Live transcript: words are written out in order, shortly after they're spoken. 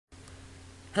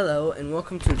Hello and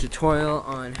welcome to a tutorial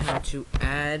on how to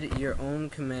add your own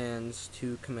commands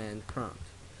to command prompt.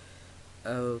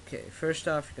 Okay, first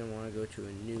off you're going to want to go to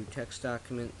a new text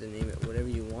document, then name it whatever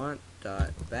you want,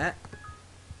 .bat.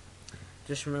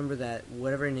 Just remember that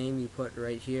whatever name you put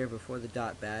right here before the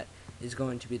 .bat is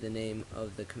going to be the name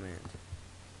of the command.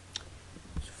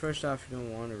 So first off you're going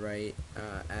to want to write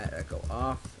 @echo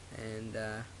off, and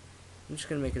I'm just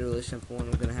going to make it a really simple one.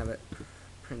 I'm going to have it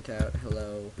print out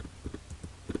hello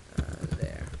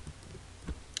there.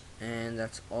 And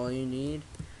that's all you need.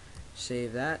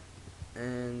 Save that,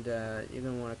 and you're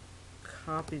going to want to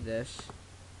copy this,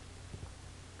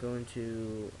 go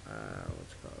into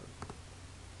what's it called,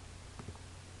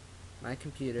 My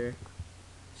Computer,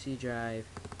 C Drive,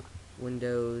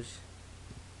 Windows,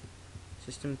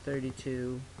 System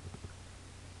 32,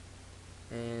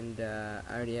 and I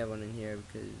already have one in here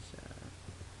because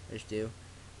I just do,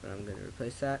 but I'm going to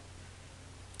replace that.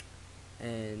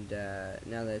 And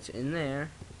now that it's in there,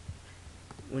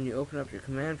 when you open up your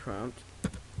command prompt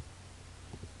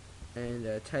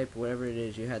and type whatever it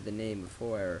is you had the name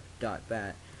before,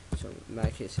 .bat, so in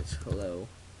my case it's hello,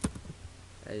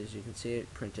 as you can see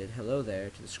it printed hello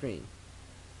there to the screen.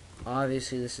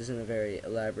 Obviously this isn't a very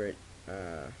elaborate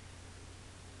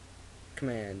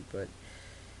command, but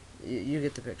you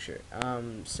get the picture.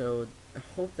 So I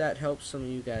hope that helps some of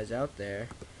you guys out there.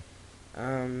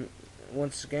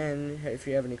 Once again, if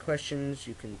you have any questions,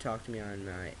 you can talk to me on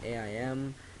my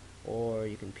AIM, or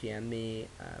you can PM me.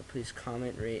 Please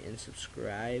comment, rate, and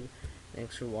subscribe.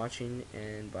 Thanks for watching,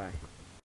 and bye.